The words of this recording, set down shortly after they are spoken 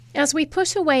As we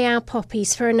put away our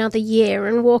poppies for another year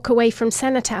and walk away from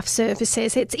cenotaph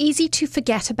services, it's easy to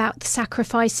forget about the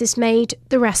sacrifices made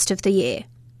the rest of the year.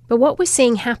 But what we're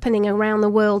seeing happening around the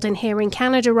world and here in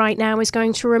Canada right now is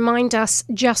going to remind us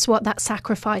just what that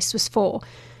sacrifice was for.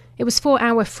 It was for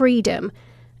our freedom.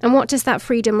 And what does that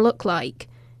freedom look like?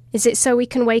 Is it so we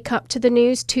can wake up to the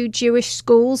news 2 Jewish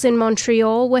schools in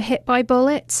Montreal were hit by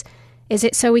bullets? Is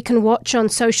it so we can watch on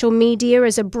social media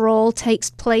as a brawl takes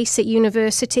place at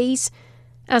universities?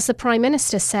 As the Prime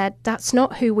Minister said, that's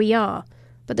not who we are.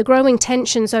 But the growing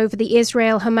tensions over the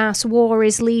Israel-Hamas war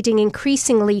is leading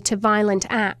increasingly to violent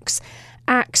acts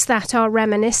that are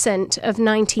reminiscent of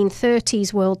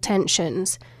 1930s world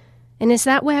tensions. And is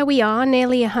that where we are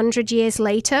nearly 100 years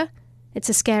later? It's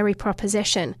a scary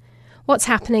proposition. What's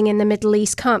happening in the Middle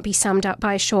East can't be summed up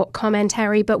by a short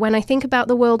commentary, but when I think about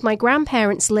the world my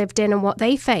grandparents lived in and what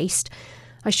they faced,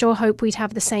 I sure hope we'd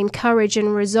have the same courage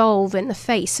and resolve in the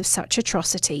face of such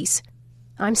atrocities.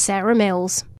 I'm Sarah Mills.